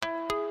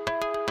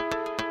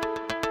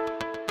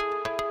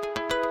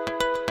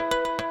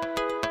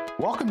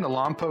Welcome to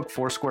Lompoc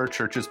Foursquare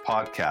Church's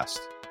podcast.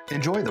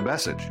 Enjoy the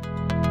message.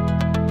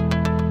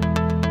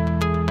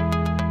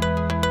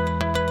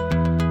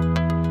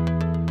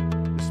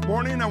 This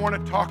morning I want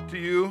to talk to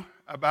you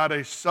about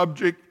a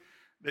subject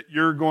that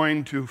you're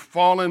going to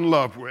fall in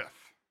love with.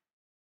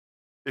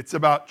 It's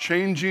about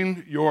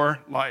changing your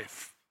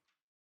life.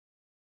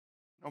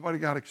 Nobody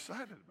got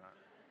excited about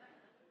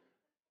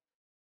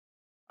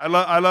it.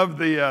 I love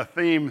the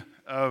theme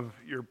of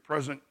your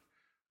present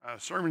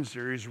sermon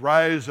series,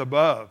 Rise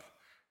Above.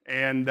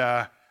 And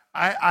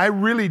I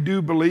really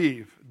do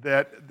believe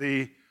that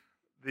the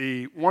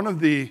one of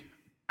the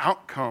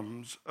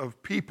outcomes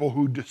of people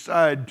who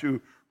decide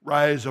to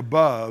rise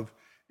above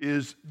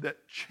is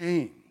that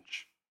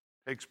change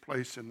takes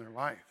place in their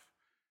life.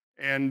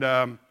 And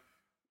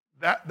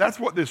that's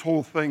what this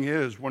whole thing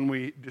is. When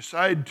we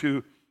decide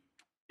to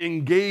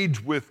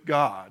engage with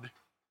God,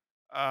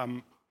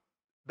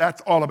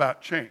 that's all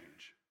about change.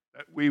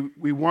 That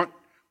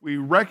we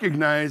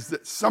recognize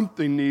that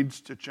something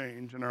needs to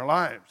change in our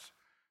lives,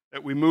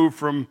 that we move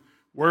from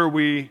where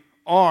we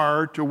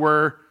are to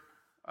where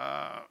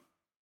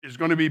is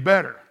going to be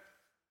better.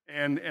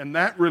 And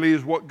that really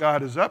is what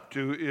God is up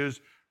to, is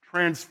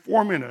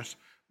transforming us.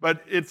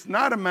 But it's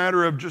not a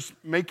matter of just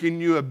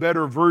making you a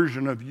better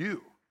version of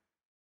you.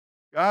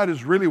 God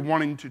is really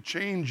wanting to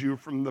change you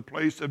from the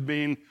place of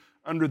being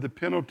under the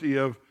penalty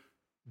of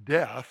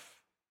death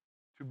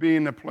to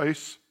being a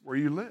place where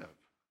you live,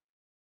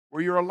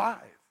 where you're alive.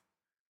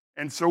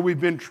 And so we've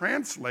been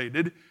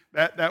translated,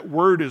 that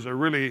word is a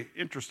really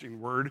interesting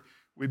word.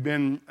 We've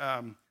been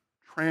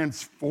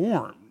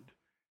transformed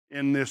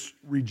in this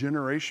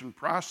regeneration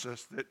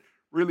process that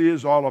really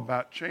is all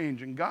about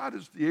change. And God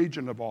is the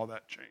agent of all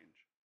that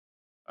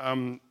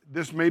change.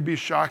 This may be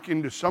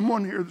shocking to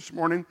someone here this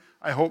morning.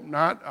 I hope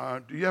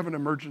not. Do you have an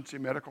emergency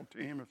medical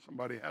team if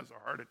somebody has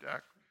a heart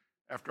attack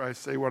after I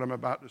say what I'm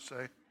about to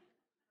say?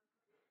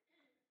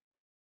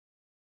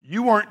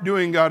 You aren't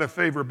doing God a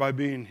favor by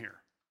being here.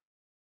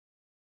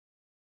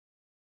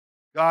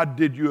 God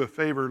did you a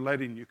favor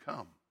letting you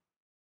come.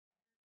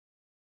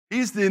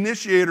 He's the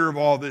initiator of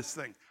all this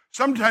thing.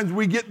 Sometimes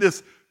we get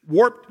this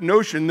warped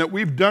notion that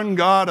we've done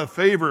God a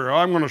favor.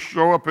 I'm going to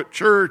show up at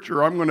church,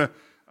 or I'm going to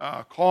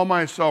call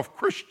myself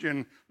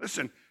Christian.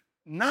 Listen,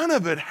 none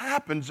of it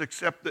happens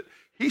except that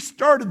He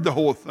started the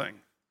whole thing.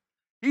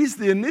 He's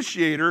the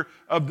initiator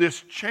of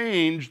this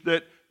change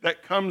that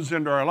comes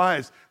into our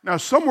lives. Now,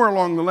 somewhere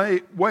along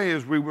the way,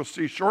 as we will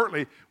see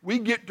shortly, we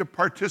get to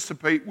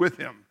participate with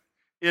Him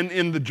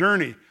in the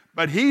journey.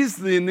 But He's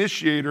the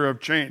initiator of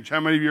change. How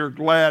many of you are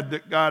glad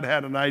that God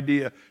had an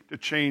idea to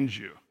change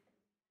you?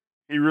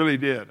 He really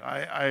did.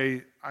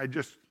 I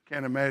just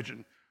can't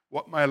imagine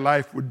what my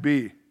life would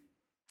be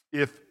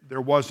if there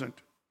wasn't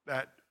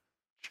that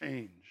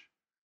change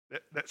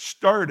that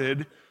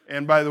started,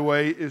 and by the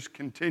way, is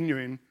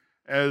continuing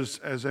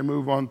as I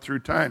move on through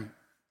time.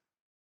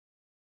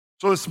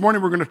 So this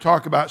morning we're going to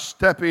talk about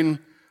stepping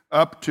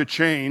up to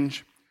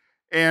change,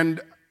 and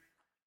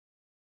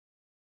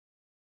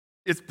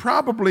it's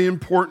probably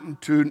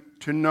important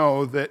to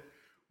know that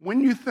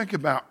when you think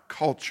about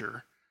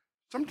culture,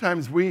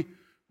 sometimes we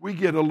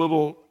get a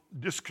little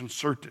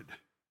disconcerted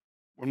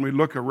when we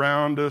look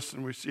around us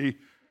and we see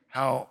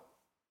how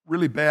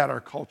really bad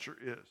our culture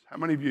is. How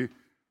many of you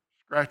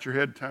scratch your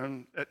head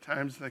at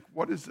times and think,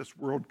 what is this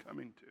world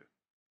coming to?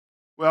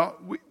 Well,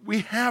 we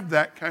have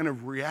that kind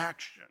of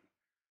reaction.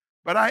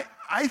 But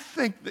I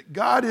think that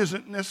God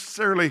isn't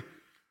necessarily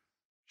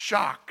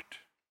shocked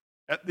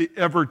at the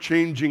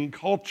ever-changing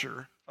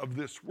culture of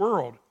this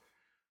world.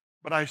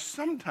 But I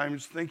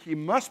sometimes think He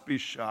must be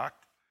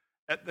shocked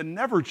at the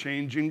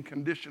never-changing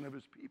condition of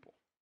His people.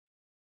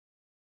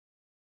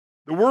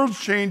 The world's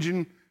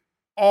changing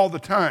all the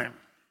time.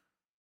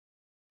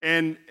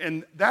 And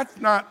that's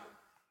not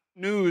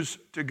news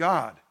to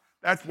God.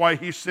 That's why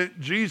He sent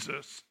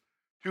Jesus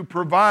to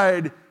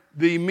provide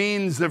the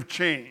means of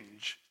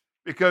change.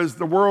 Because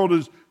the world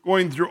is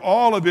going through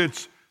all of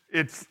its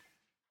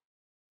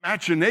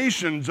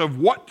machinations of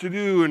what to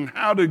do and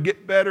how to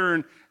get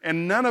better,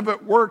 and none of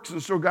it works.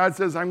 And so God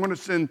says, I'm going to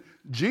send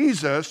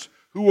Jesus,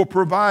 who will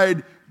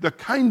provide the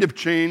kind of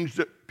change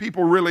that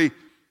people really,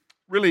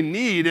 really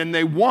need and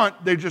they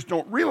want. They just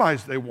don't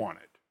realize they want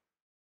it.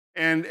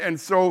 And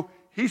so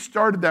He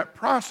started that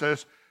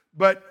process.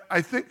 But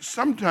I think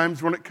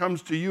sometimes when it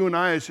comes to you and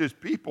I as His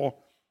people,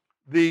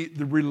 the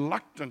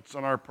reluctance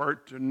on our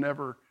part to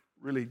never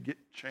really get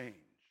changed.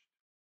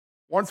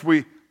 Once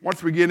we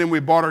get in,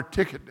 we bought our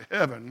ticket to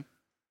heaven.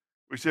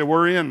 We say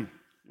we're in,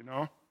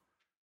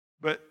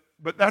 But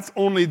that's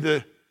only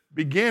the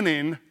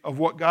beginning of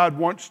what God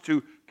wants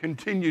to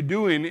continue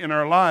doing in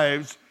our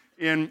lives,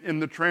 in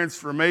the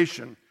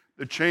transformation,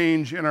 the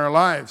change in our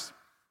lives.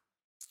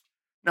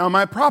 Now,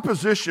 my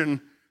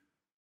proposition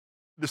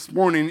this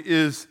morning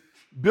is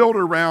built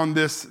around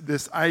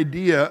this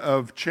idea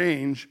of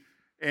change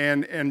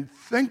and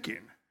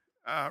thinking,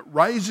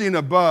 rising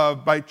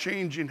above by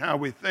changing how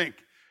we think.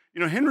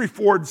 Henry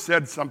Ford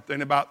said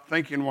something about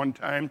thinking one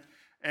time,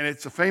 and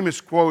it's a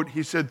famous quote.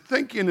 He said,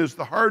 "Thinking is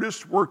the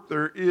hardest work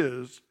there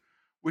is,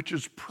 which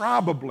is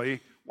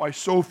probably why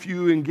so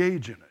few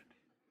engage in it.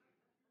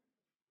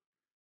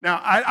 Now,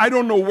 I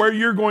don't know where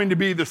you're going to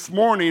be this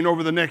morning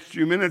over the next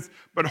few minutes,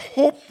 but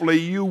hopefully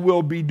you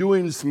will be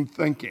doing some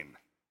thinking,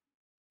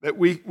 that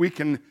we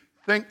can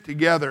think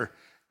together.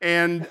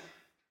 And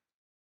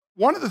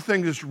one of the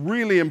things that's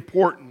really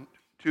important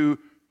to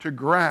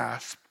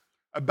grasp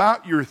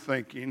about your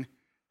thinking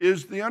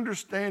is the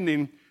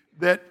understanding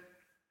that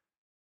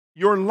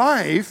your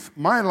life,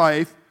 my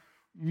life,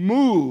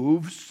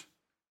 moves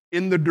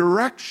in the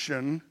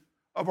direction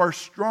of our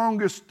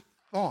strongest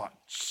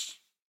thoughts.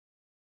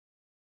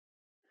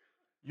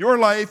 Your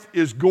life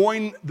is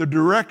going the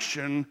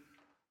direction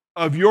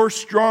of your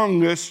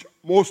strongest,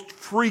 most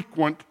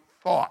frequent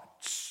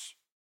thoughts.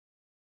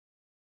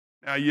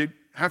 Now, you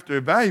have to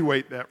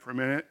evaluate that for a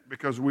minute,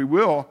 because we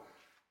will,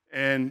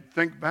 and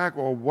think back,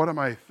 well, what am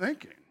I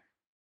thinking?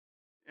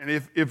 And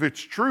if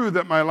it's true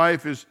that my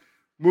life is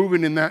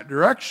moving in that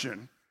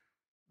direction,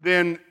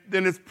 then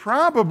it's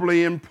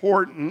probably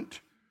important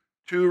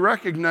to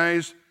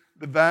recognize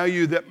the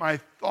value that my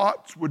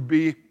thoughts would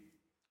be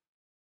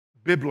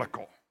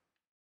biblical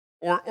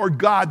or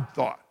God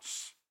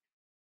thoughts.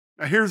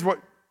 Now, here's what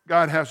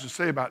God has to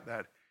say about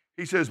that.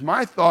 He says,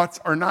 my thoughts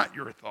are not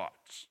your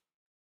thoughts.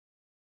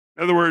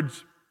 In other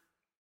words,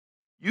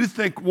 you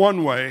think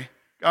one way,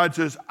 God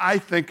says, I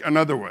think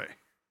another way.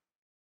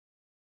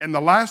 And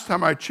the last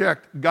time I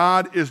checked,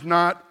 God is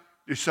not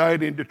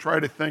deciding to try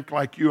to think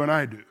like you and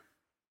I do.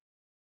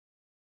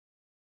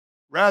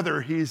 Rather,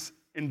 He's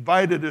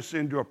invited us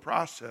into a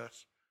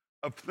process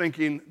of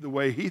thinking the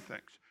way He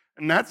thinks.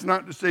 And that's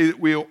not to say that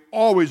we'll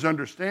always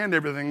understand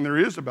everything there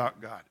is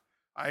about God.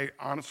 I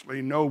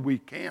honestly know we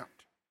can't.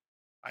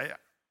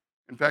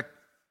 In fact,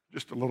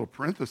 just a little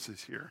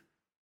parenthesis here.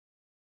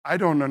 I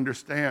don't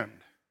understand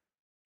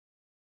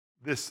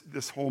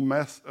this whole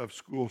mess of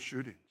school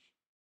shootings.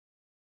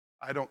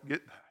 I don't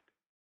get that.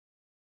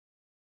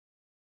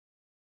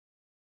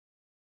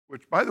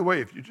 Which, by the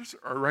way, if you just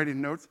are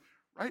writing notes,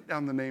 write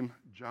down the name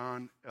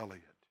John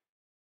Elliott.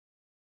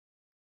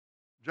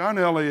 John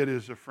Elliott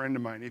is a friend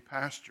of mine. He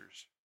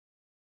pastors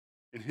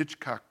in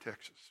Hitchcock,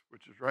 Texas,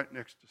 which is right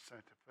next to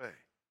Santa Fe.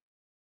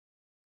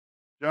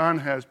 John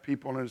has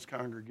people in his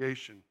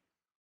congregation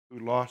who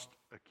lost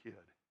a kid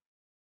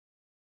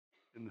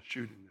in the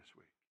shooting this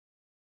week.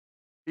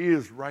 He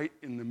is right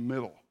in the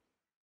middle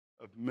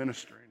of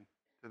ministering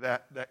to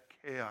that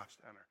chaos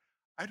down there.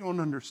 I don't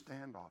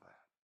understand all that.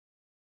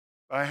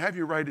 But I have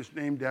you write his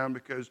name down,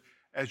 because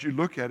as you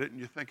look at it and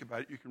you think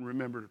about it, you can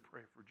remember to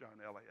pray for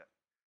John Elliott.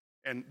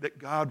 And that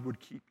God would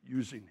keep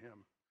using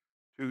him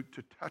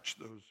to touch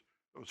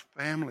those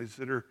families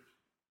that are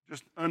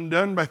just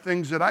undone by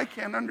things that I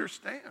can't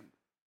understand.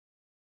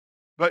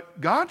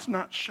 But God's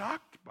not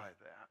shocked by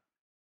that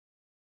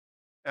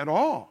at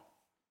all.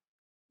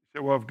 You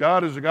say, well, if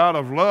God is a God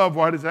of love,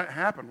 why does that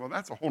happen? Well,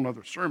 that's a whole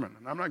other sermon,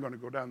 and I'm not going to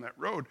go down that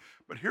road.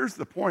 But here's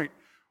the point.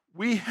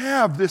 We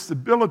have this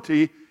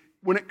ability,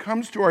 when it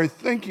comes to our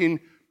thinking,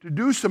 to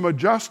do some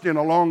adjusting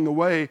along the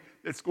way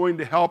that's going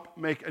to help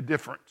make a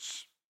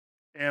difference.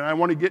 And I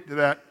want to get to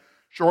that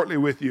shortly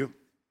with you.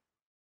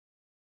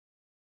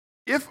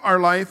 If our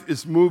life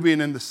is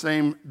moving in the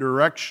same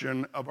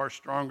direction of our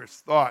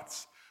strongest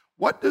thoughts,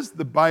 what does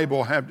the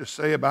Bible have to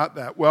say about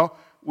that? Well,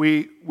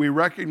 we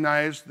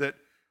recognize that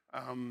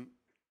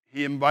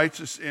He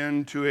invites us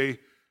into a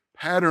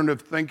pattern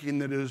of thinking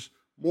that is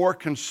more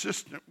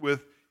consistent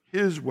with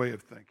His way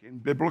of thinking,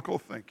 biblical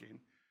thinking.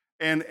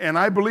 And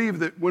I believe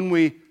that when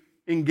we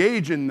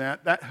engage in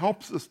that, that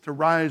helps us to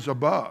rise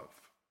above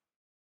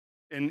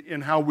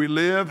in how we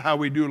live, how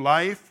we do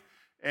life,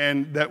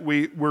 and that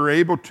we're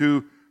able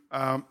to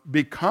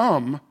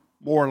become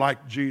more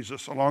like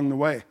Jesus along the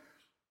way.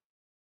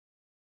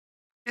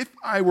 If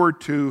I were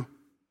to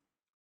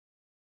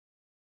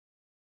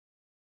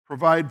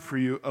provide for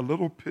you a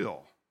little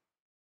pill,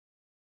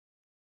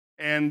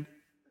 and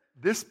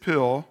this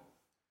pill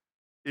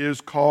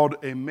is called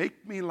a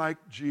Make Me Like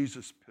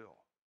Jesus pill.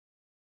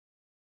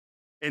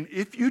 And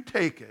if you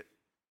take it,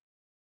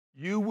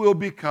 you will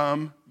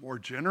become more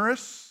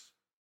generous,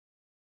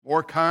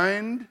 more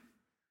kind,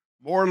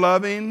 more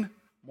loving,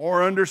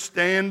 more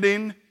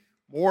understanding,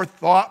 more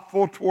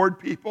thoughtful toward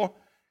people.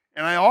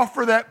 And I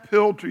offer that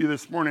pill to you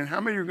this morning. How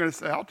many are going to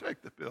say, I'll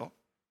take the pill?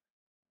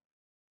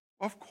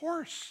 Well, of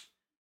course.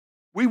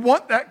 We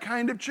want that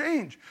kind of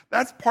change.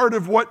 That's part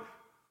of what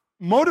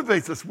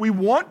motivates us. We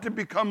want to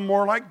become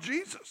more like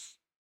Jesus.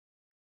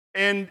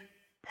 And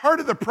part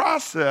of the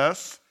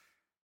process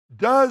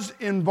does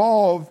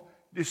involve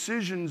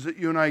decisions that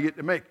you and I get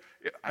to make.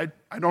 I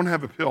don't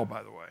have a pill,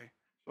 by the way.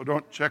 So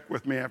don't check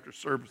with me after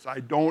service. I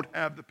don't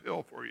have the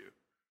pill for you.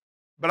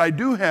 But I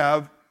do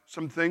have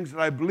some things that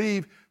I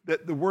believe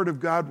that the Word of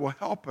God will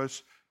help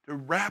us to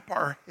wrap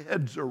our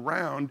heads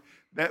around,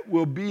 that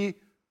will be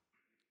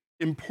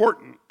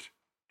important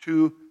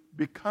to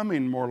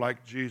becoming more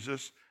like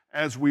Jesus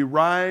as we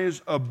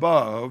rise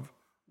above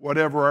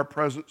whatever our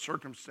present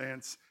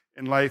circumstance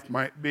in life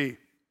might be.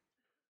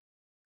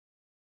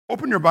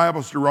 Open your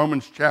Bibles to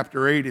Romans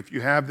chapter 8 if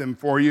you have them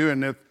for you,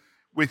 and if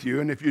with you.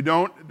 And if you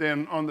don't,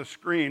 then on the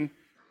screen,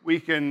 we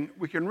can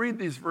read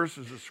these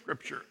verses of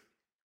Scripture.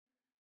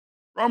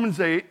 Romans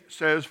 8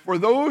 says, "For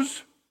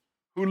those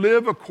who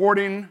live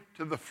according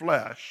to the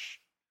flesh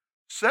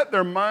set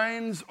their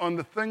minds on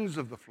the things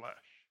of the flesh.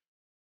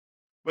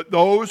 But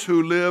those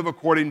who live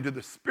according to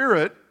the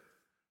Spirit,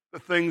 the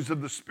things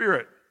of the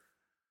Spirit.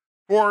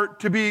 For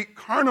to be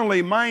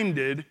carnally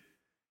minded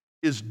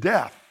is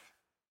death,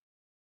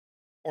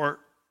 or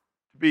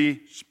to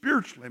be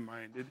spiritually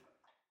minded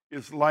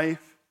is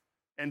life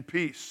and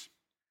peace."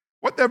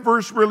 What that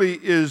verse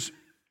really is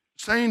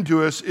saying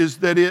to us is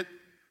that it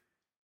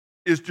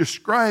is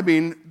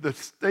describing the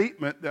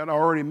statement that I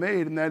already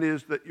made, and that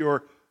is that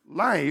your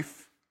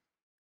life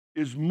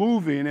is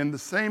moving in the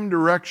same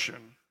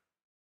direction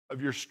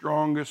of your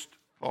strongest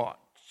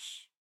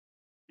thoughts.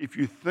 If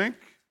you think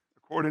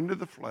according to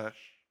the flesh,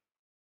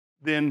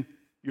 then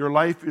your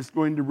life is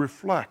going to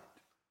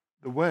reflect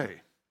the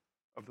way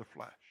of the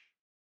flesh.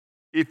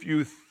 If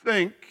you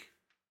think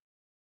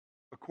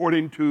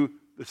according to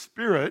the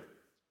Spirit,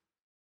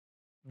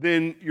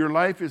 then your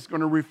life is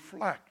going to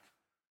reflect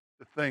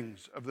the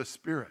things of the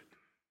Spirit.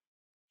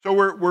 So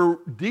we're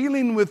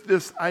dealing with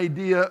this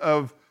idea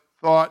of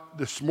thought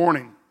this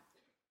morning.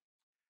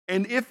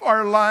 And if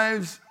our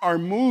lives are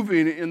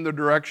moving in the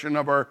direction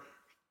of our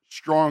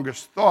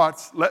strongest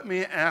thoughts, let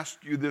me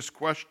ask you this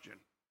question.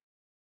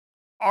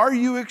 Are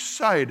you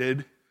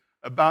excited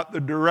about the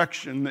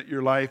direction that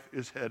your life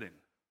is heading?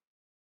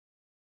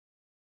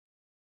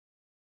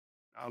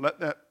 Now let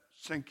that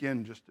sink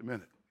in just a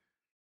minute.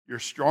 Your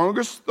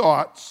strongest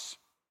thoughts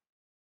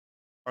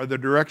are the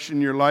direction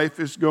your life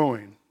is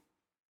going.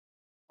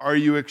 Are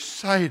you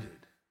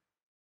excited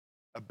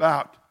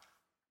about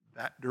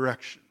that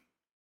direction?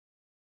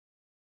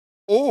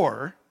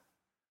 Or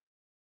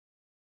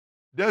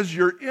does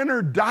your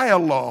inner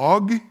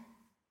dialogue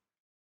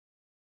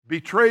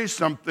betray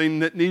something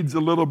that needs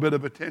a little bit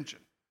of attention?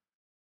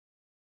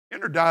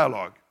 Inner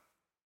dialogue.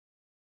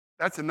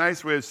 That's a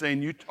nice way of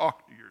saying you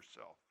talk to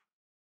yourself.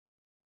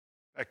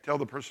 In fact, tell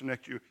the person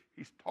next to you,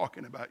 he's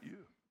talking about you.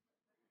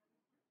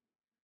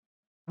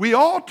 We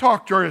all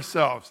talk to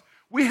ourselves.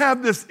 We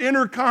have this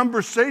inner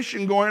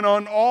conversation going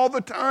on all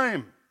the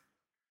time.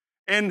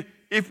 And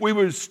if we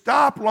would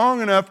stop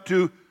long enough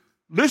to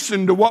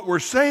listen to what we're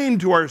saying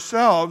to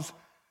ourselves,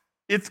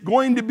 it's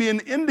going to be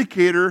an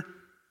indicator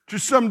to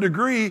some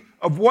degree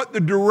of what the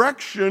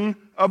direction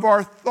of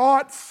our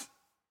thoughts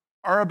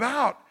are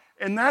about.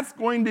 And that's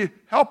going to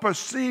help us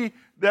see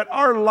that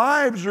our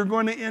lives are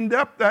going to end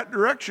up that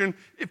direction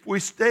if we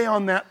stay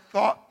on that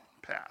thought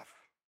path.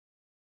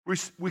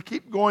 We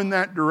keep going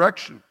that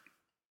direction.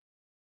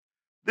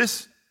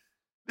 This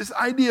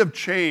idea of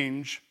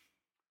change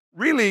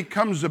really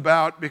comes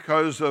about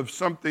because of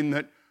something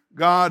that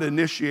God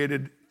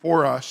initiated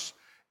for us,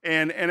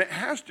 and it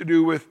has to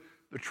do with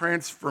the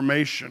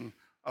transformation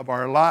of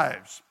our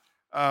lives.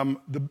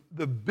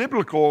 The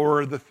biblical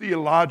or the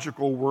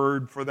theological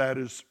word for that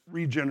is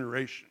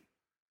regeneration.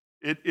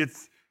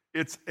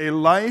 It's a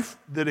life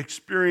that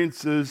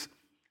experiences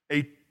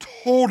a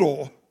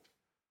total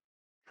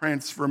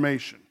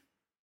transformation.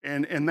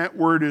 And that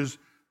word is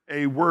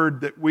a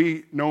word that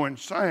we know in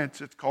science.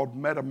 It's called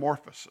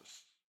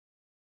metamorphosis.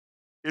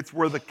 It's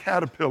where the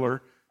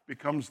caterpillar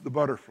becomes the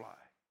butterfly.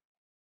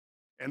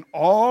 And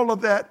all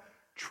of that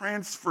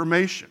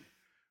transformation,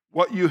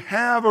 what you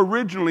have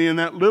originally in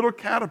that little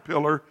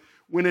caterpillar,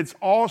 when it's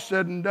all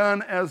said and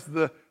done as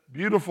the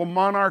beautiful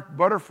monarch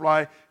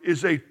butterfly,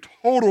 is a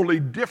totally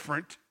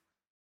different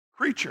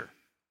creature.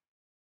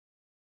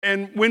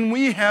 And when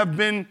we have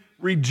been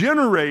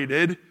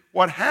regenerated,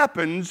 what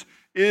happens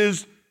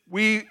is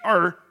we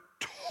are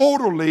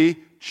totally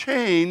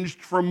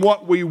changed from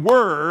what we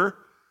were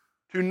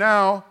to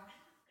now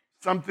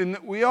something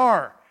that we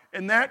are.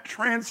 And that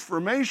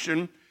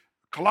transformation,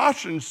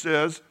 Colossians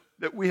says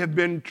that we have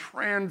been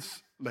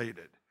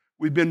translated.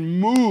 We've been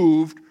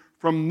moved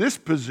from this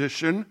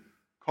position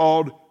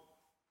called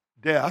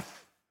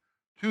death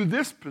to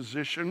this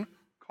position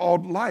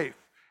called life.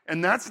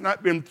 And that's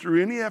not been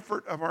through any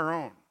effort of our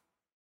own.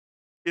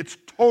 It's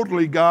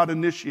totally God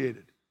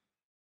initiated.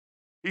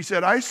 He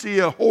said, I see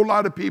a whole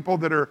lot of people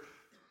that are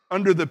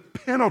under the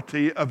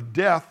penalty of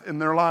death in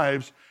their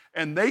lives,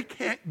 and they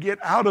can't get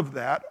out of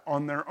that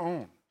on their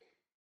own.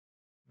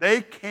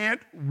 They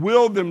can't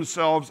will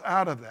themselves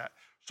out of that.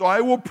 So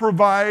I will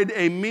provide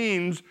a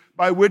means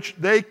by which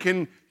they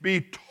can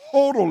be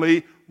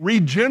totally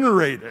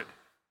regenerated.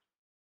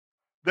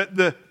 That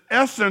the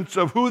essence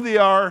of who they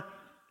are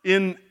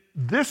in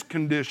this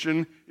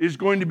condition is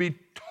going to be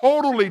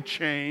totally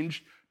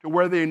changed to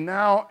where they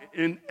now,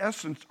 in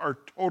essence, are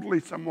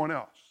totally someone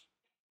else.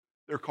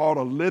 They're called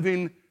a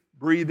living,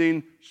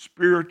 breathing,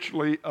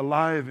 spiritually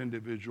alive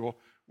individual,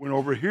 when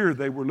over here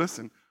they were,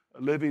 listen,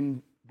 a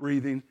living,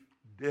 breathing,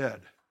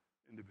 dead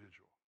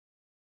individual.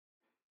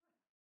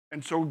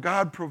 And so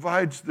God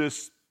provides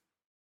this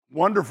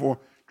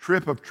wonderful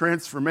trip of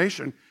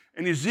transformation.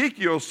 And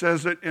Ezekiel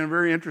says it in a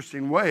very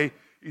interesting way.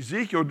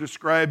 Ezekiel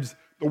describes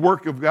the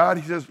work of God.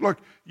 He says, look,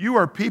 you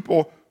are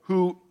people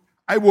who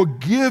I will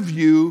give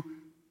you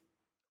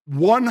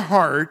one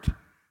heart,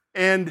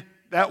 and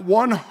that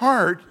one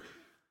heart,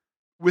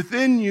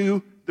 within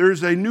you,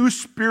 there's a new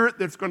spirit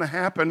that's going to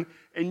happen,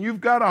 and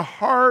you've got a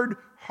hard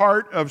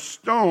heart of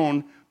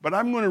stone, but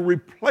I'm going to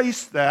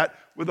replace that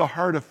with a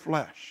heart of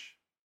flesh.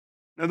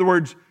 In other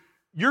words,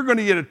 you're going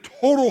to get a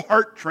total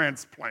heart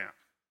transplant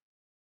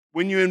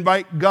when you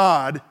invite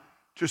God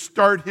to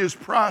start his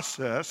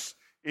process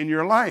in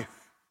your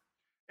life.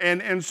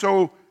 And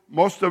so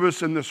most of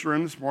us in this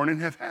room this morning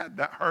have had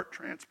that heart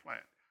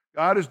transplant.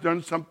 God has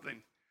done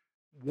something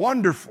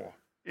wonderful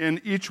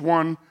in each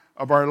one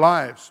of our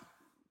lives.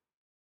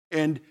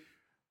 And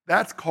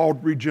that's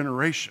called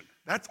regeneration.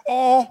 That's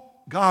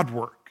all God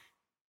work.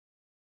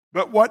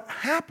 But what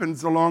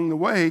happens along the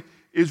way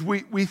is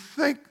we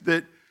think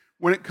that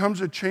when it comes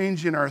to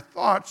changing our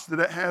thoughts, that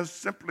it has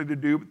simply to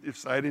do with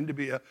deciding to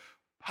be a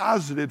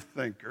positive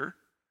thinker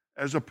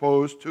as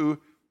opposed to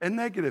a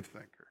negative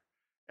thinker.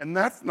 And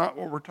that's not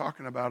what we're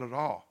talking about at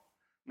all.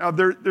 Now,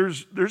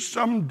 there's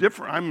some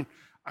different.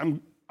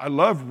 I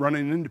love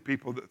running into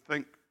people that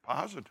think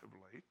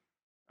positively.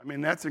 I mean,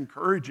 that's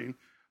encouraging,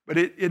 but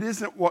it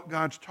isn't what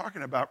God's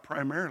talking about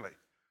primarily.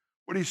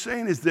 What he's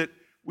saying is that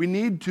we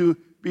need to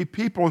be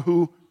people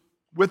who,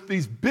 with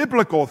these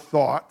biblical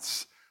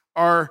thoughts,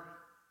 are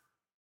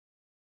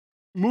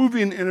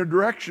moving in a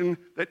direction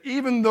that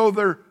even though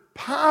they're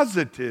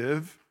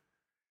positive,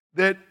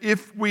 that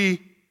if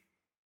we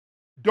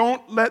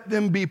don't let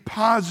them be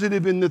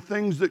positive in the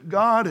things that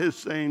God is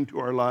saying to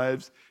our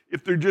lives,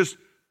 if they're just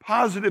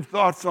positive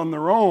thoughts on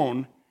their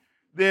own,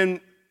 then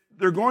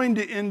they're going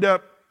to end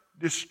up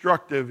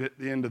destructive at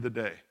the end of the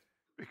day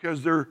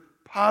because they're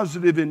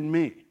positive in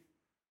me.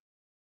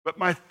 But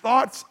my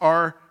thoughts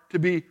are to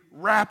be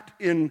wrapped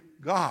in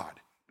God.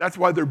 That's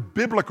why they're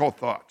biblical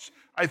thoughts.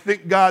 I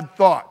think God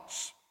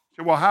thoughts.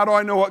 So, well, how do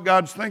I know what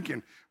God's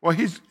thinking? Well,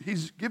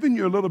 he's giving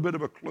you a little bit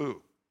of a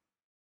clue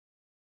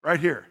right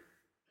here.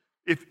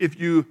 If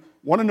you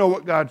want to know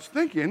what God's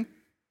thinking,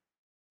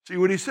 see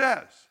what he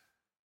says.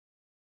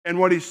 And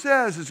what he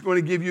says is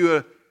going to give you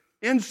an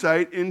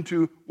insight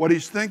into what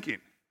he's thinking.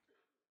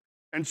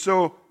 And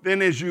so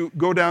then as you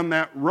go down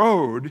that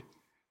road,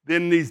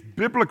 then these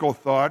biblical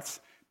thoughts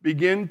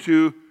begin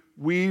to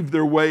weave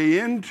their way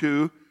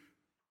into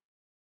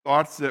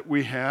thoughts that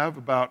we have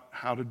about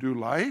how to do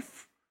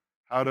life,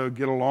 how to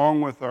get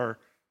along with our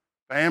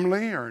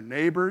family, our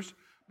neighbors.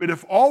 But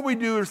if all we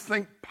do is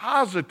think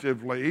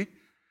positively,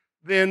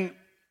 then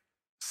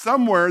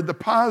somewhere the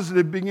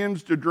positive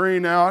begins to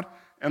drain out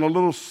and a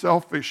little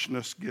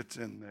selfishness gets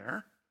in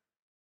there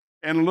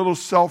and a little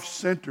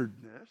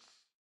self-centeredness.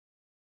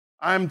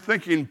 I'm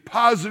thinking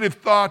positive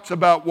thoughts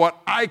about what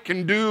I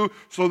can do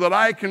so that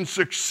I can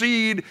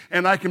succeed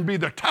and I can be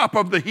the top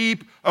of the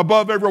heap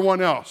above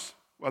everyone else.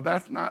 Well,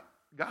 that's not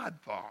God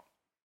thought.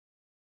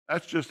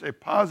 That's just a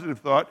positive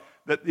thought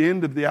that the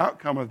end of the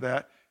outcome of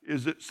that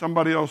is that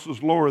somebody else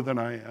is lower than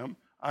I am.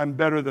 I'm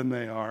better than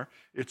they are.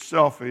 It's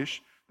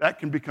selfish. That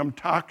can become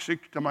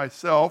toxic to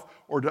myself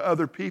or to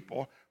other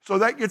people. So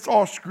that gets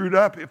all screwed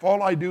up if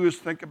all I do is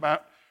think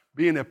about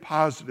being a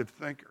positive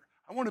thinker.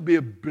 I want to be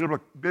a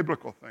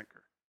biblical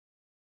thinker.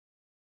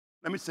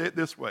 Let me say it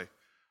this way.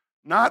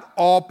 Not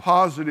all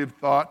positive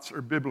thoughts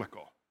are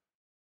biblical,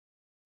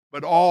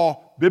 but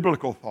all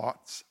biblical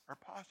thoughts are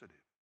positive.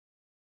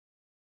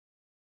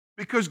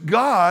 Because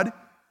God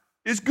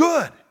is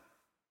good.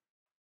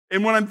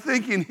 And when I'm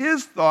thinking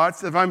his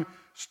thoughts, if I'm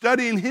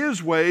studying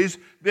his ways,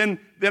 then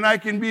I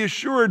can be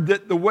assured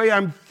that the way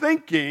I'm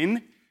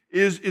thinking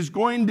is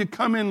going to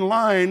come in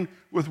line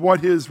with what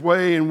his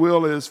way and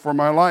will is for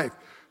my life.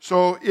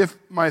 So if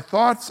my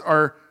thoughts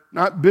are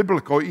not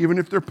biblical, even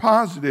if they're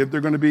positive, they're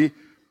going to be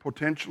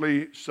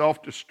potentially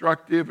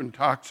self-destructive and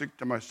toxic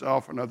to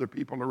myself and other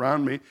people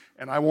around me,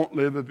 and I won't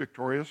live a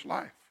victorious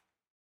life.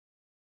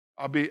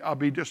 I'll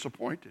be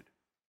disappointed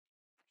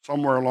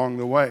somewhere along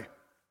the way.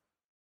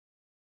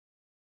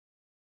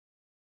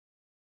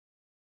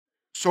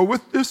 So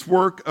with this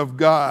work of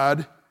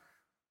God,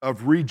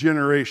 of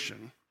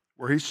regeneration,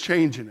 where he's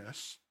changing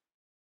us,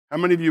 how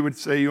many of you would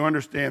say you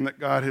understand that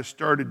God has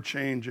started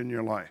change in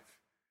your life?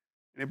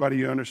 Anybody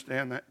you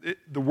understand that?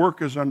 The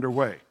work is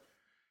underway.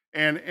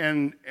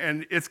 And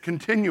it's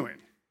continuing.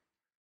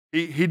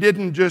 He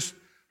didn't just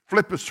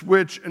flip a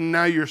switch and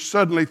now you're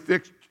suddenly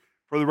fixed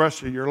for the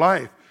rest of your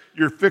life.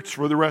 You're fixed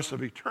for the rest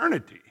of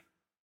eternity.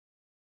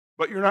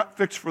 But you're not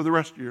fixed for the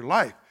rest of your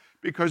life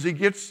because he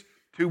gets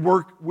to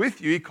work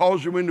with you. He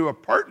calls you into a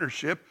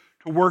partnership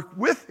to work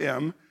with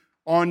him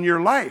on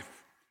your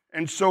life.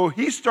 And so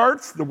he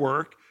starts the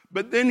work,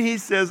 but then he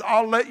says,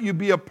 I'll let you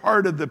be a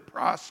part of the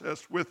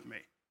process with me.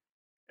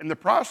 And the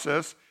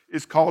process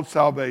is called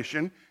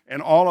salvation,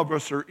 and all of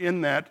us are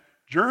in that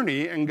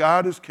journey, and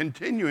God is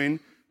continuing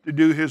to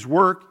do his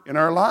work in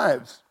our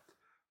lives.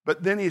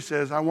 But then he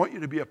says, I want you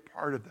to be a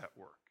part of that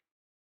work.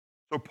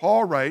 So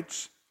Paul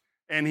writes,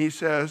 and he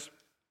says,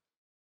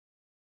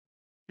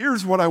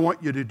 here's what I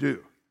want you to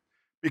do.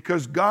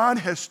 Because God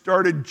has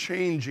started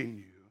changing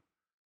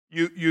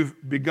you.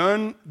 You've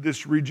begun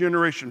this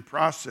regeneration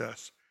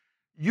process.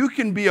 You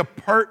can be a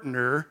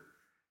partner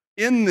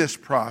in this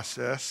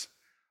process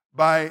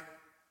by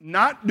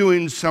not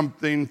doing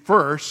something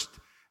first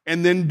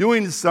and then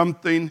doing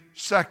something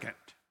second.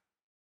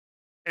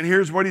 And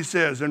here's what he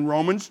says in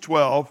Romans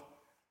 12,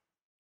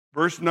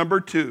 verse number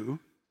 2.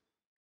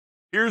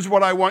 Here's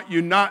what I want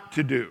you not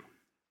to do.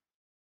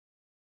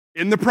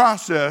 In the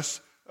process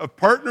of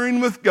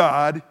partnering with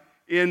God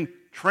in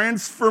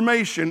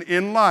transformation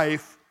in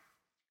life,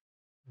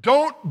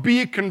 don't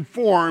be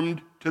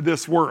conformed to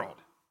this world.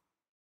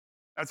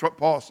 That's what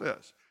Paul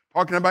says.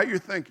 Talking about your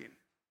thinking.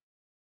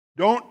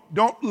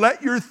 Don't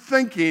let your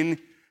thinking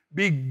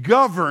be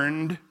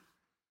governed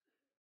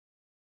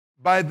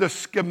by the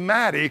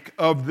schematic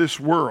of this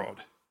world.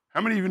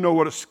 How many of you know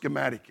what a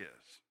schematic is?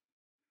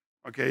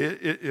 Okay,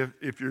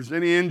 if there's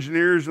any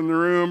engineers in the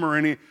room or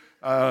any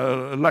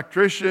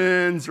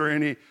electricians or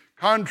any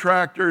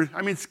contractors,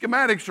 I mean,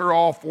 schematics are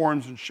all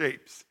forms and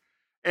shapes.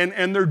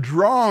 And they're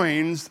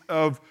drawings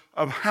of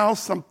how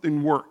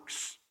something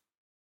works.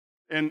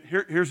 And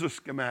here's a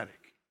schematic.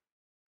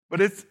 But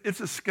it's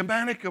a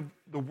schematic of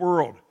the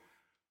world.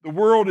 The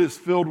world is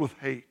filled with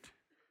hate,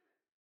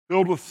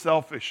 filled with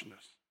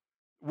selfishness.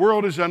 The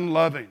world is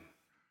unloving.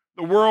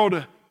 The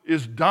world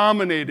is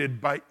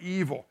dominated by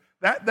evil.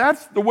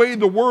 That's the way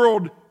the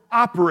world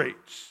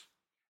operates.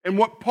 And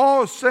what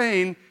Paul is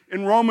saying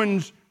in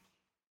Romans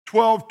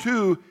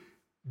 12:2,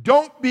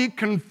 don't be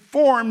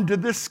conformed to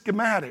this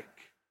schematic.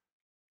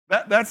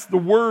 That's the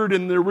word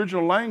in the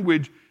original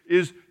language,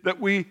 is that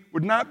we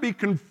would not be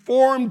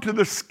conformed to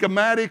the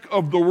schematic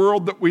of the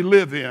world that we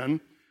live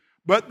in,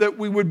 but that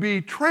we would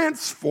be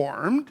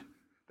transformed.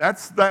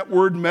 That's that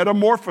word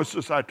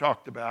metamorphosis I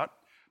talked about.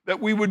 That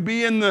we would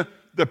be in the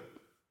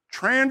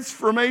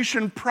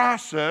transformation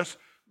process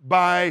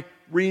by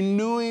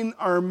renewing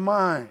our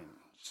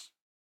minds.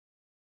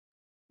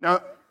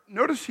 Now,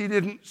 notice he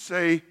didn't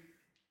say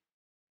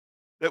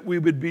that we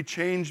would be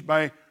changed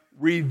by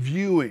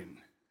reviewing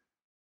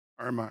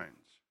our minds.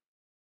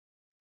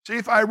 See,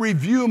 if I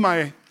review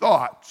my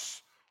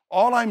thoughts,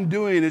 all I'm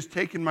doing is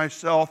taking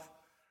myself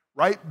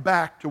right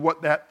back to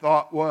what that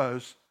thought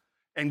was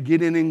and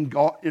getting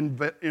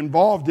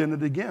involved in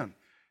it again.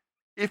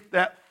 If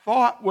that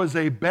thought was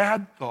a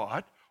bad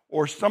thought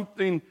or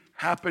something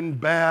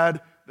happened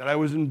bad that I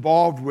was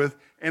involved with,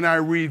 and I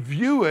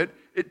review it,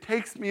 it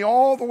takes me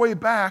all the way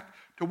back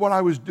to what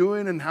I was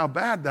doing and how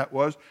bad that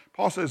was.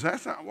 Paul says,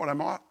 that's not what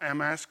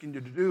I'm asking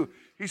you to do.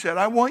 He said,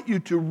 I want you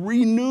to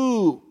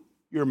renew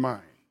your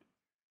mind.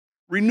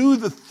 Renew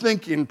the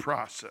thinking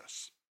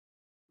process.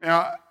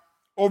 Now,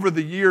 over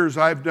the years,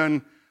 I've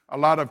done a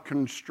lot of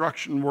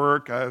construction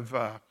work. I've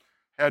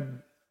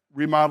had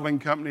remodeling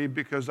company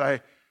because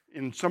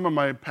in some of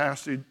my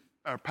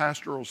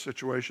pastoral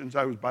situations,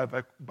 I was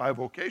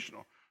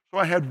bivocational. So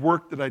I had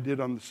work that I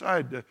did on the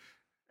side,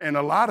 and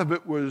a lot of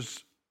it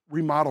was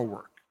remodel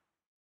work.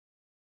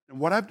 And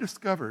what I've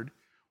discovered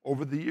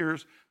over the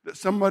years, that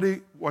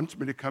somebody wants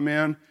me to come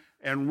in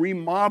and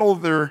remodel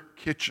their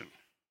kitchen.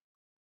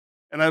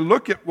 And I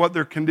look at what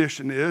their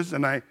condition is,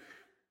 and I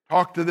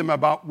talk to them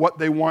about what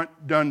they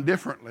want done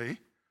differently.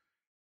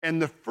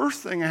 And the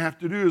first thing I have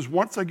to do is,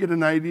 once I get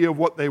an idea of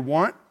what they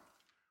want,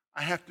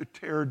 I have to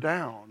tear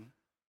down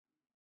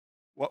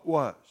what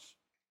was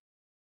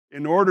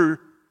in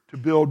order to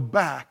build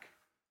back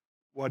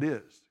what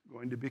is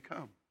going to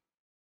become.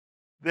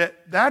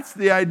 That's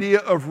the idea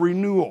of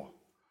renewal.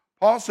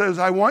 Paul says,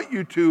 I want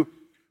you to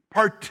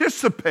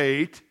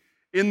participate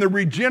in the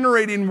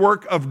regenerating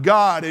work of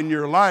God in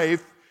your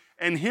life,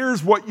 and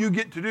here's what you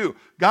get to do.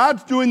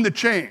 God's doing the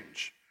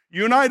change.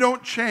 You and I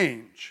don't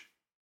change.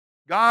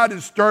 God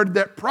has started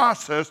that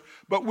process,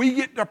 but we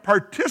get to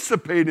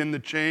participate in the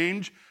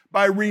change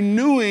by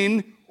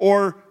renewing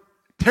or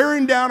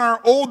tearing down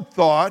our old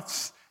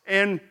thoughts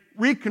and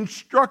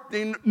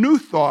reconstructing new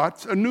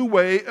thoughts, a new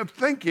way of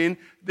thinking,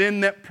 then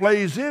that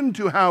plays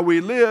into how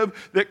we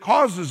live, that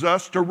causes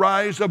us to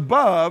rise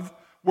above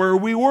where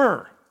we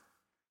were.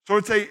 So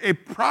it's a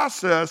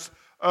process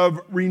of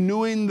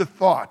renewing the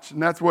thoughts,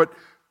 and that's what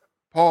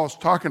Paul's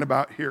talking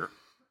about here.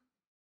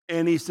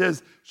 And he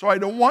says, so I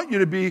don't want you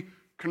to be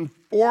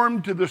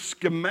conformed to the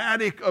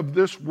schematic of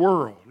this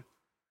world,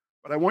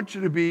 but I want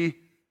you to be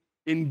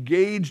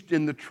engaged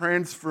in the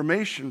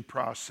transformation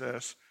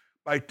process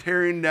by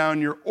tearing down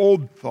your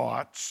old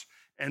thoughts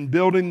and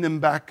building them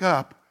back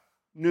up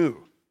new.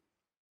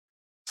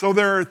 So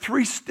there are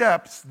 3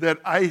 steps that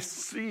I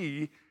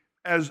see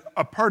as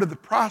a part of the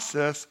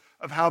process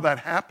of how that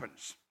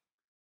happens.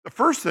 The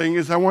first thing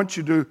is I want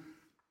you to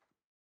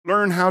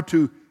learn how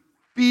to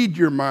feed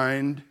your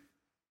mind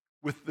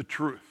with the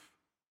truth.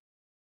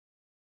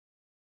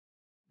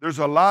 There's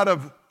a lot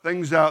of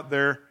things out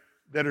there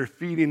that are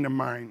feeding the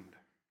mind.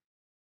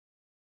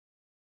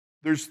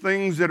 There's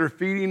things that are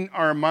feeding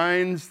our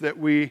minds that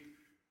we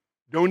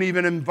don't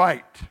even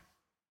invite,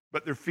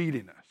 but they're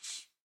feeding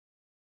us.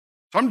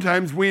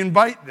 Sometimes we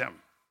invite them,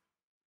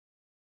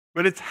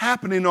 but it's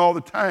happening all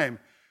the time.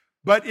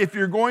 But if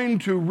you're going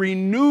to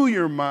renew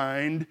your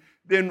mind,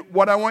 then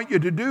what I want you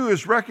to do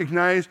is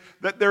recognize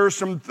that there are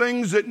some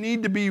things that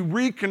need to be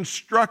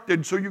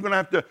reconstructed, so you're going to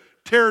have to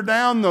tear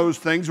down those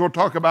things. We'll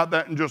talk about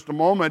that in just a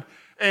moment.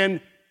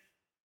 And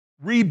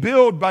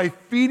rebuild by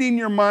feeding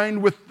your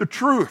mind with the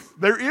truth.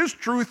 There is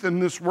truth in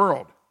this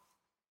world.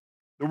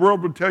 The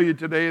world would tell you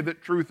today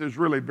that truth is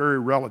really very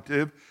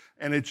relative,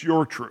 and it's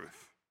your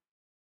truth.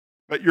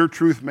 But your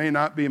truth may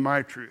not be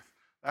my truth.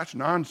 That's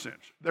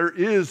nonsense. There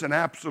is an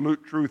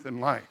absolute truth in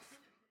life.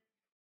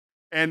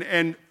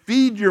 And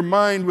feed your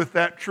mind with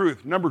that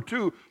truth. Number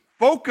 2,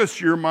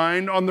 focus your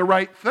mind on the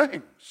right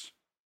things.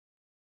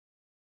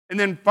 And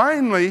then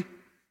finally,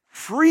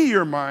 free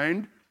your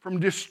mind from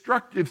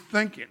destructive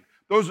thinking.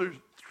 Those are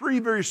 3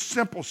 very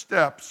simple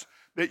steps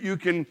that you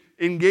can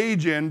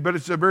engage in, but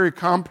it's a very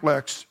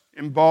complex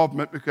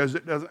involvement because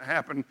it doesn't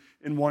happen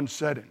in one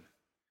setting.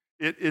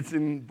 It's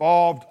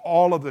involved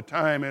all of the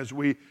time as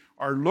we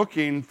are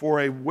looking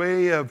for a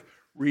way of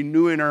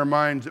renewing our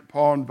minds that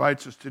Paul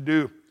invites us to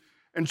do.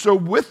 And so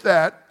with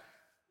that,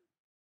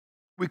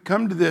 we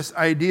come to this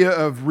idea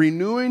of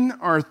renewing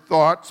our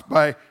thoughts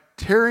by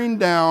tearing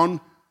down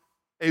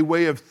a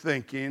way of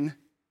thinking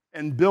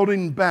and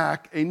building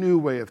back a new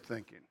way of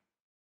thinking.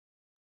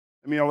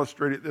 Let me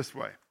illustrate it this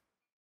way.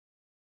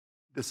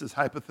 This is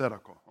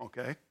hypothetical,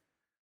 okay?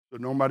 So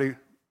nobody,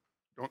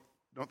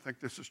 don't think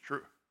this is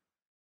true.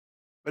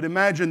 But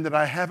imagine that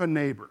I have a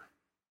neighbor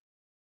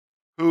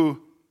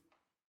who,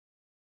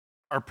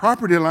 our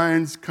property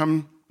lines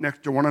come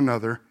next to one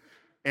another,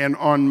 and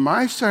on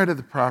my side of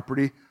the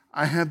property,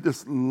 I have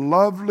this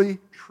lovely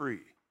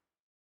tree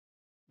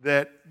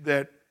that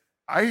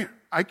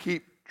I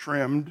keep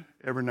trimmed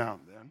every now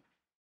and then.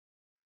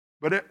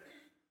 But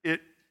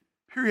it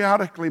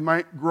periodically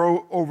might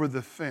grow over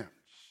the fence.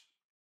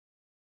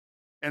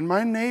 And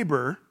my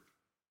neighbor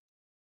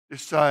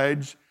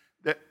decides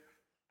that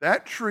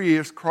that tree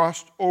has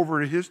crossed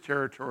over to his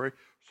territory,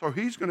 so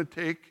he's going to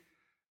take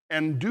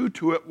and do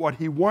to it what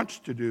he wants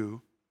to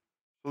do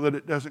so that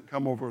it doesn't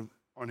come over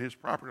on his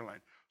property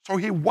line. So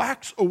he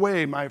whacks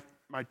away my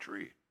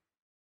tree.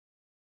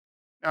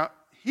 Now,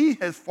 he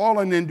has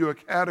fallen into a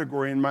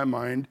category in my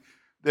mind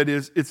that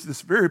is, it's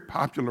this very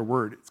popular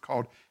word. It's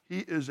called, he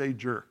is a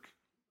jerk.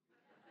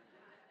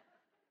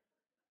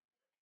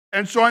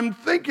 And so I'm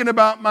thinking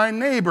about my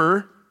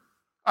neighbor.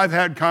 I've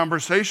had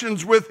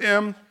conversations with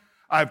him.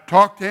 I've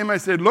talked to him. I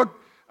said, look,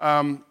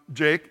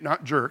 Jake,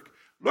 not jerk.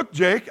 Look,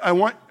 Jake, I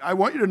want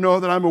you to know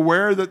that I'm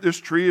aware that this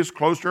tree is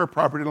close to our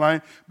property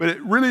line, but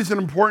it really is an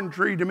important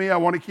tree to me. I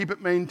want to keep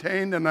it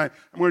maintained, and I'm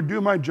going to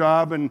do my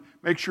job and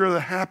make sure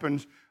that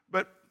happens.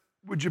 But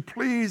would you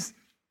please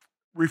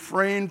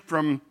refrain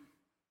from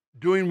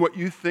doing what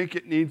you think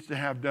it needs to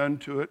have done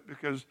to it,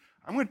 because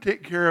I'm going to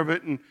take care of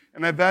it, and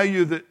I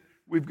value that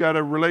we've got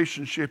a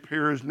relationship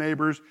here as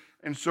neighbors.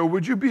 And so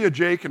would you be a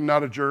Jake and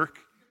not a jerk?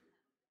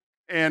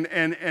 And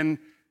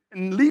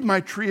leave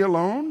my tree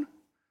alone?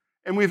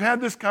 And we've had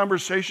this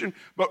conversation,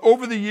 but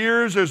over the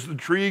years, as the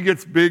tree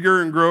gets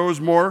bigger and grows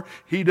more,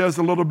 he does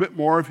a little bit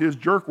more of his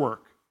jerk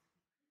work.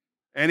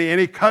 And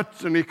he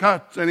cuts and he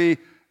cuts and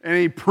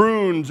he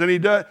prunes and he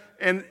does.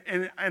 And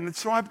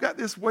so I've got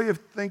this way of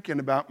thinking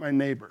about my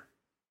neighbor.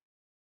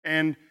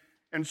 And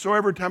so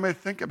every time I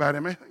think about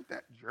him, I think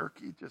that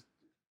jerk,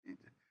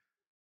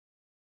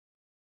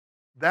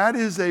 that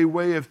is a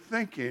way of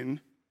thinking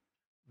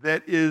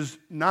that is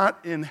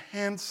not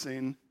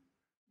enhancing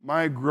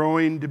my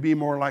growing to be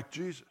more like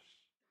Jesus.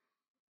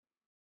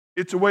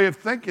 It's a way of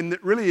thinking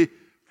that really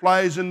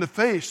flies in the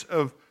face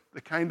of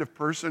the kind of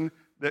person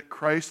that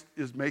Christ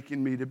is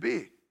making me to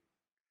be.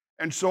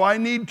 And so I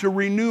need to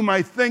renew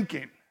my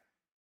thinking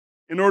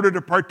in order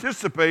to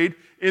participate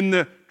in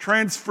the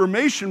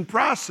transformation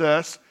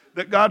process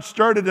that God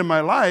started in my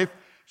life.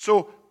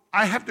 So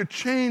I have to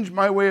change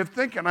my way of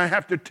thinking. I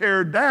have to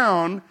tear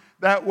down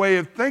that way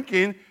of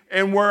thinking,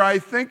 and where I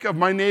think of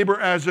my neighbor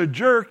as a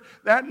jerk,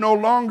 that no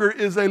longer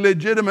is a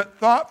legitimate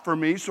thought for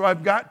me, so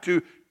I've got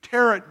to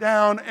tear it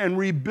down and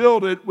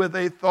rebuild it with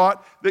a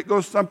thought that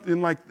goes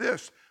something like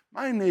this.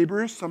 My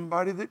neighbor is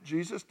somebody that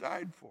Jesus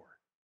died for.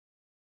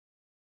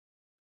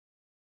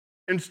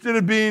 Instead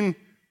of being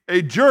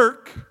a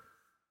jerk,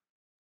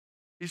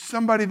 he's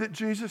somebody that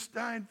Jesus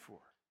died for.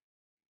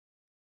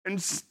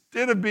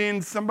 Instead of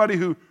being somebody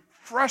who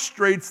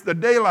frustrates the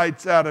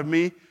daylights out of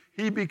me,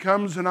 he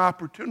becomes an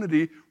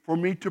opportunity for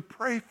me to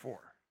pray for.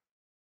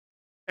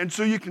 And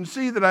so you can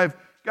see that I've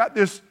got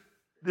this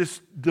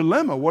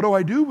dilemma. What do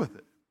I do with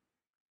it?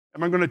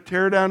 Am I going to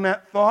tear down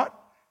that thought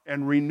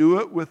and renew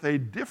it with a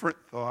different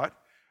thought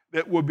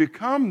that will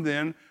become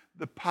then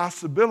the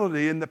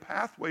possibility and the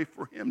pathway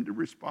for him to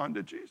respond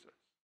to Jesus?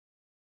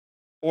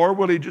 Or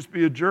will he just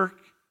be a jerk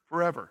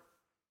forever?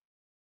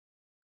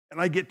 And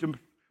I get to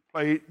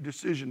play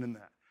decision in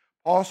that.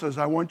 Paul says,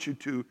 I want you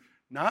to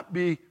not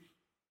be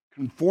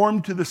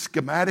conformed to the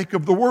schematic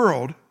of the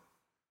world,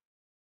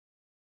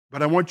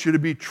 but I want you to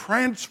be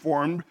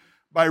transformed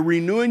by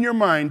renewing your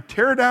mind.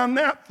 Tear down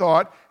that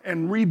thought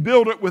and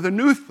rebuild it with a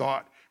new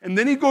thought. And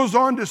then he goes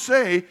on to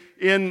say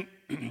in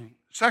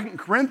 2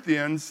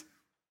 Corinthians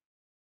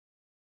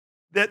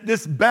that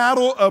this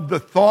battle of the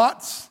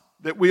thoughts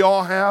that we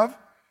all have,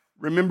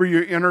 remember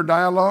your inner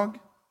dialogue?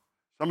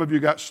 Some of you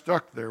got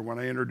stuck there when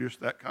I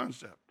introduced that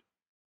concept.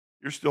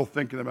 You're still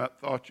thinking about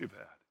thoughts you've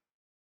had.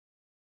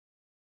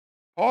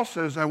 Paul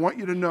says, I want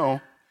you to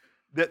know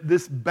that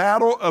this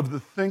battle of the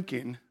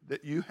thinking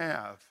that you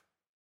have,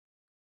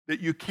 that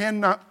you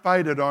cannot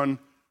fight it on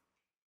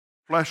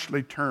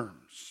fleshly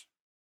terms,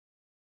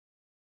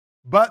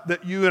 but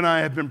that you and I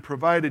have been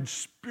provided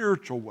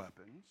spiritual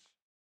weapons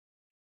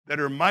that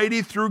are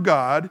mighty through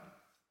God,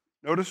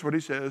 notice what he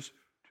says,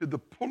 to the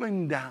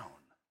pulling down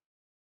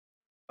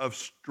of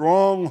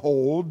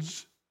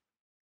strongholds,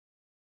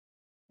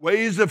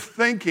 ways of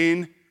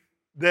thinking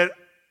that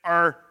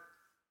are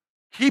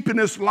keeping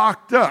us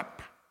locked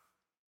up.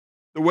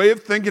 The way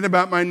of thinking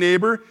about my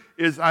neighbor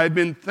is I've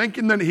been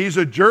thinking that he's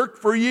a jerk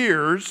for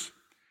years,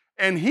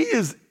 and he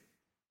is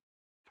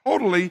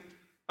totally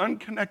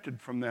unconnected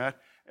from that.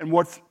 And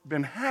what's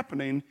been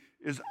happening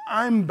is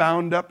I'm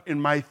bound up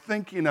in my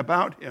thinking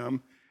about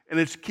him, and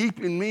it's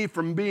keeping me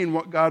from being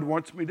what God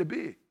wants me to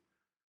be.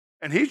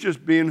 And he's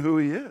just being who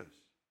he is.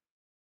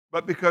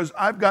 But because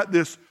I've got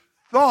this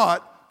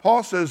thought,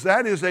 Paul says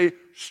that is a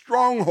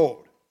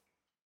stronghold.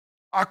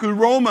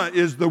 Akuroma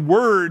is the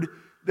word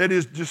that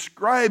is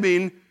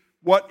describing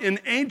what in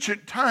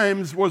ancient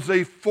times was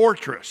a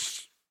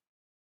fortress.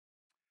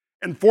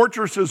 And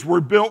fortresses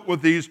were built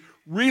with these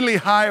really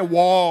high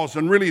walls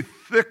and really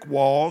thick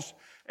walls,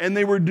 and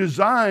they were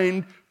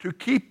designed to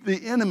keep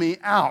the enemy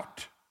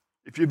out.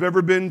 If you've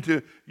ever been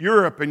to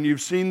Europe and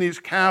you've seen these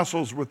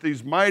castles with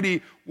these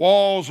mighty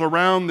walls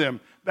around them,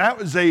 that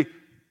was a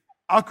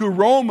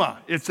akuroma.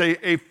 It's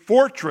a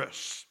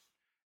fortress.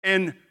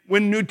 And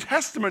when New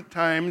Testament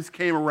times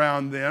came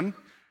around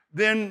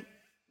then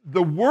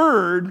the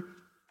word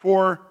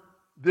for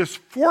this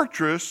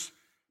fortress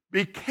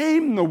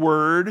became the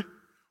word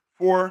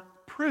for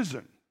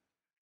prison.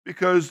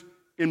 Because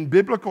in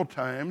biblical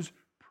times,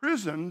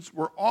 prisons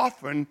were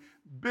often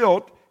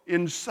built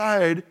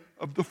inside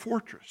of the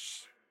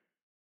fortress.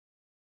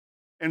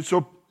 And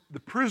so the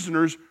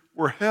prisoners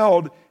were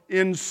held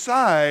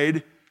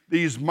inside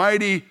these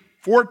mighty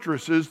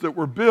fortresses that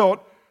were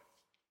built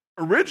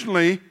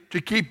originally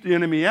to keep the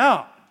enemy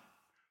out.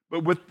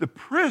 But with the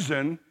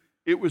prison,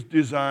 it was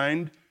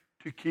designed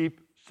to keep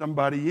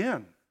somebody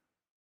in.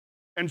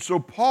 And so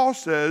Paul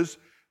says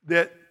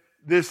that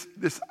this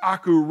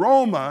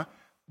akuroma,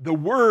 the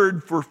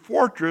word for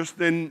fortress,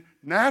 then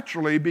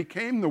naturally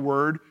became the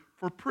word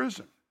for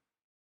prison,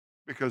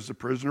 because the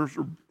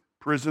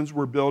prisons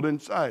were built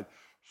inside.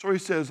 So he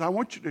says, I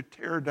want you to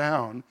tear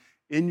down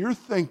in your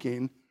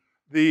thinking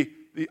the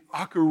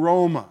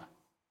akuroma,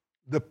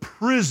 the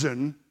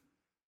prison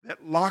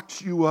that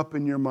locks you up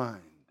in your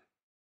mind.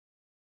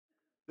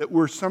 That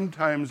we're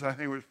sometimes, I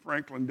think it was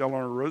Franklin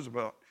Delano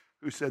Roosevelt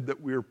who said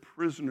that we're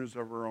prisoners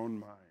of our own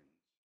minds.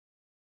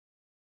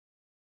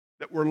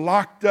 That we're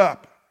locked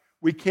up.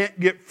 We can't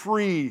get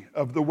free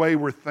of the way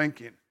we're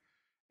thinking.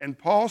 And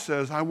Paul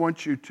says, I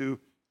want you to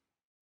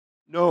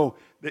know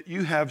that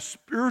you have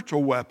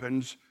spiritual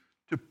weapons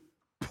to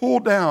pull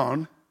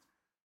down,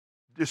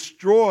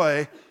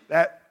 destroy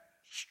that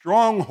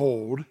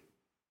stronghold.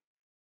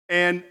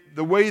 And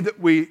the way that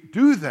we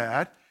do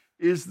that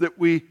is that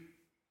we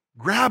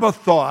grab a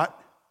thought,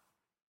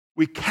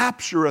 we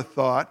capture a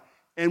thought,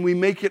 and we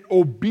make it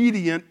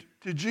obedient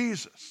to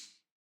Jesus.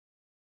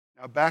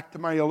 Now back to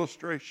my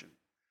illustration.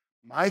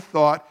 My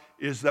thought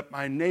is that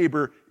my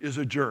neighbor is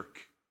a jerk.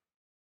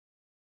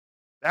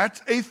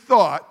 That's a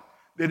thought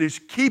that is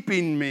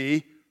keeping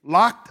me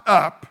locked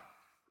up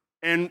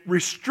and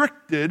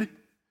restricted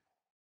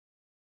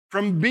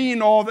from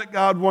being all that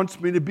God wants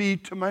me to be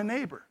to my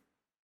neighbor.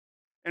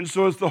 And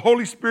so as the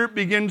Holy Spirit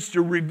begins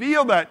to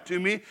reveal that to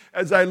me,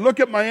 as I look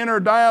at my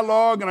inner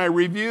dialogue and I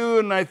review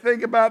and I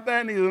think about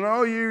that, and he says,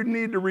 oh, you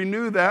need to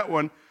renew that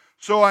one.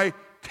 So I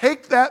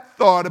take that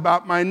thought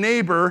about my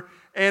neighbor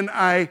and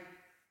I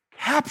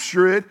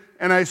capture it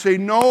and I say,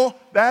 no,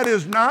 that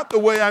is not the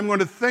way I'm going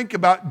to think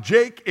about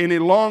Jake any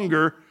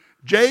longer.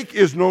 Jake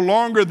is no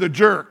longer the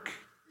jerk,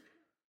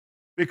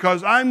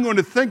 because I'm going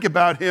to think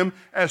about him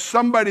as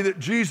somebody that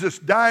Jesus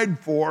died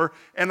for,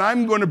 and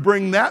I'm going to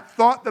bring that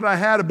thought that I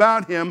had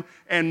about him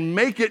and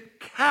make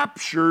it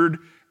captured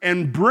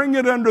and bring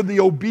it under the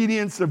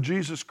obedience of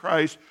Jesus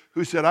Christ,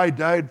 who said, I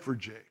died for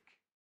Jake.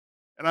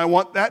 And I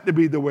want that to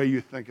be the way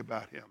you think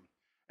about him.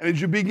 And as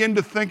you begin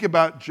to think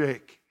about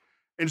Jake,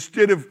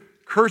 instead of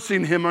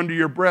cursing him under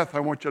your breath,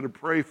 I want you to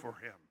pray for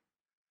him.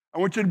 I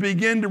want you to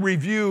begin to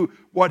review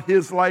what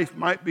his life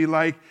might be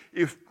like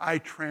if I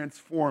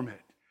transform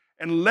it.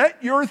 And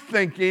let your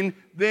thinking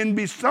then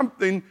be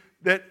something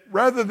that,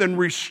 rather than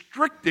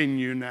restricting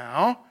you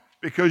now,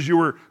 because you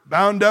were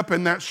bound up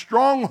in that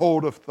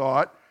stronghold of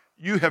thought,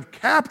 you have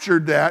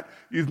captured that,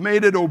 you've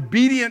made it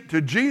obedient to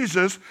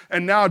Jesus,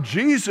 and now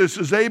Jesus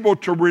is able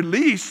to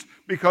release,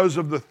 because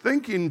of the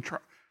thinking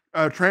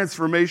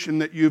transformation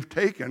that you've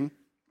taken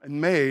and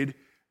made,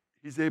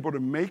 he's able to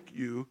make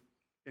you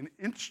an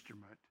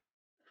instrument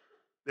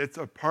that's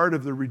a part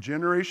of the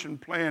regeneration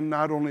plan,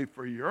 not only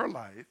for your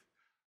life,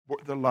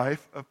 the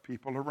life of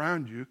people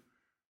around you,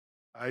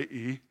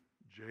 i.e.,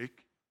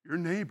 Jake, your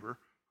neighbor,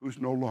 who's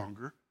no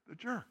longer the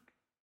jerk.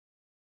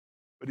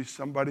 But he's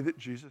somebody that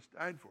Jesus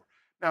died for.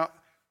 Now,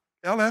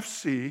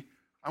 LFC,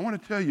 I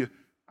want to tell you,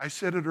 I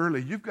said it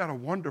earlier, you've got a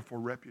wonderful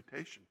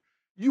reputation.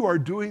 You are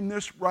doing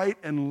this right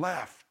and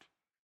left.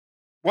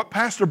 What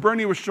Pastor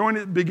Bernie was showing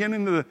at the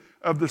beginning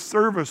of the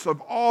service,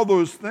 of all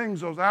those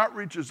things, those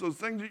outreaches, those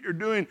things that you're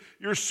doing,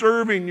 you're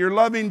serving, you're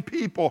loving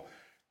people.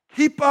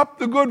 Keep up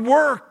the good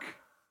work.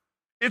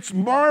 It's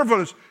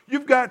marvelous.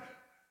 You've got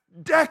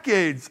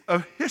decades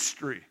of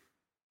history.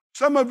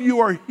 Some of you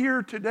are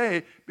here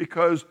today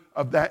because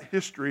of that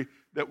history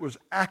that was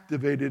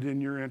activated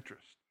in your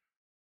interest.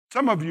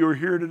 Some of you are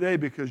here today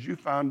because you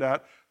found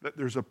out that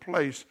there's a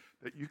place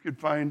that you could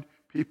find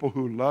people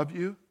who love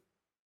you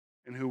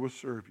and who will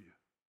serve you.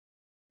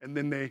 And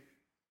then they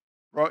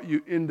brought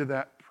you into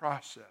that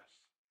process,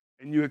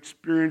 and you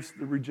experienced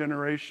the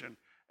regeneration.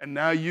 And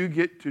now you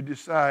get to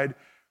decide,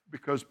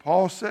 because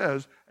Paul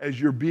says, as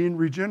you're being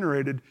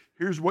regenerated,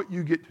 here's what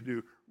you get to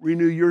do.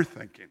 Renew your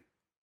thinking.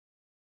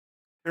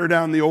 Tear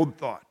down the old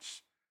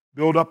thoughts.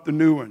 Build up the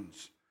new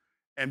ones.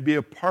 And be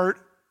a part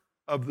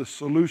of the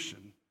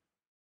solution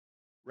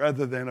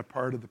rather than a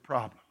part of the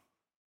problem.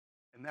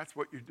 And that's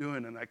what you're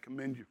doing, and I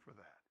commend you for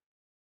that.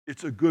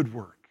 It's a good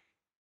work.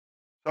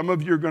 Some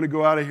of you are going to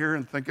go out of here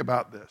and think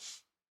about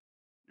this.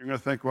 You're going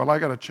to think, well, I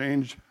got to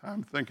change how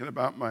I'm thinking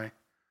about my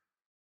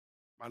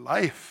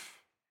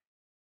life,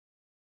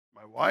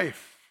 my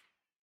wife,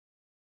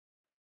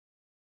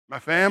 my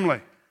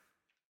family,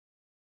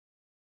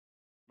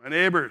 my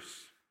neighbors.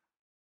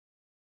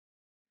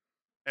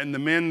 And the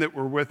men that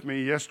were with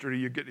me yesterday,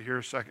 you get to hear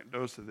a second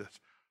dose of this.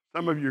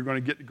 Some of you are going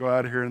to get to go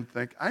out of here and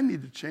think, I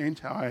need to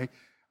change how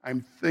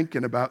I'm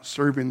thinking about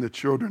serving the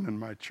children in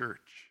my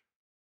church,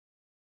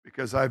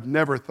 because I've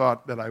never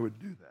thought that I would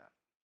do that.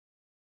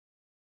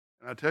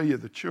 And I tell you,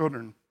 the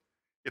children,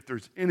 if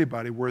there's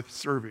anybody worth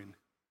serving,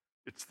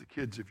 it's the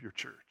kids of your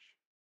church.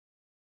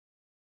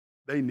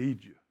 They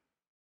need you.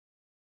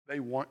 They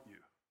want you.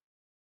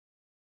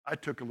 I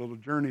took a little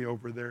journey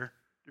over there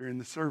during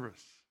the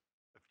service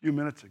a few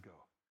minutes ago.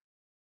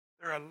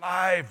 They're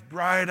alive,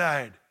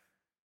 bright-eyed.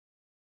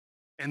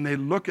 And they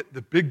look at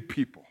the big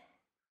people.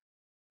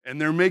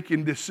 And they're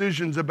making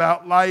decisions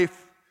about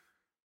life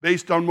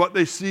based on what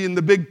they see in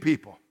the big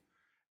people.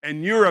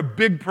 And you're a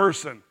big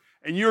person.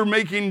 And you're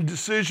making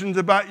decisions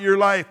about your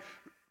life.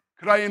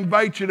 Could I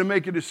invite you to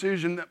make a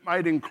decision that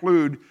might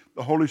include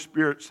the Holy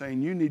Spirit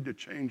saying you need to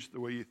change the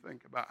way you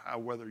think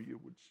about whether you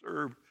would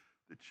serve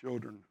the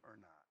children or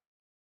not?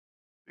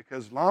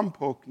 Because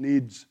Lompoc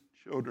needs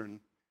children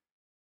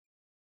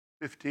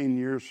 15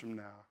 years from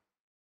now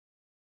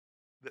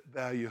that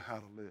value how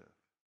to live.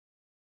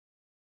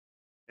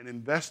 And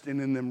investing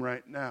in them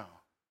right now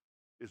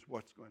is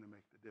what's going to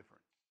make the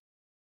difference.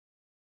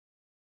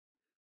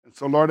 And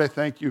so, Lord, I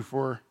thank you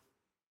for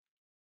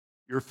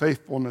your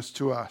faithfulness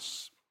to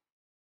us,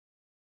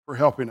 for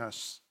helping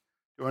us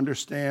to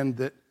understand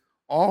that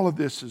all of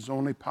this is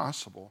only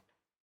possible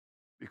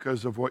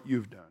because of what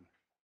you've done,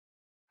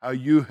 how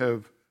you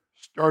have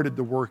started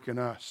the work in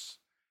us.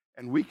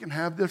 And we can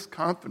have this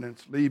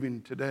confidence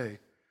leaving today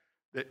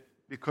that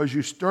because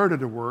you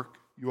started a work,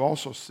 you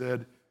also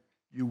said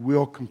you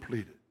will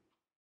complete it.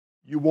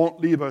 You won't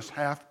leave us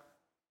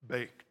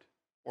half-baked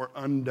or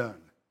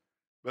undone,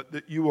 but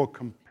that you will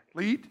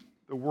complete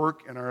the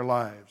work in our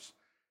lives,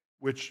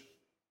 which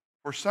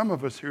for some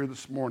of us here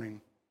this morning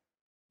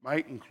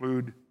might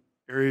include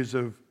areas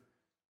of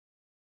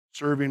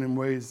serving in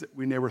ways that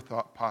we never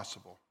thought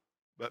possible,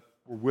 but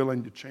we're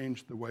willing to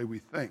change the way we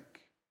think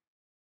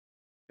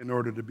in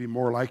order to be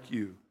more like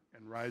you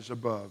and rise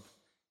above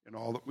in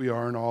all that we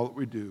are and all that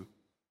we do.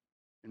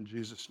 In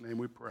Jesus' name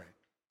we pray.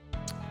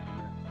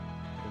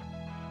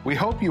 We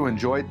hope you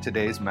enjoyed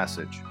today's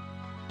message.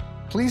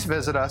 Please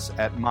visit us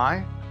at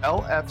mylfc.com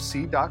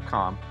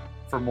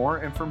for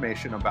more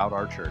information about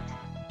our church.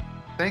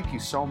 Thank you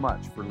so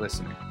much for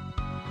listening.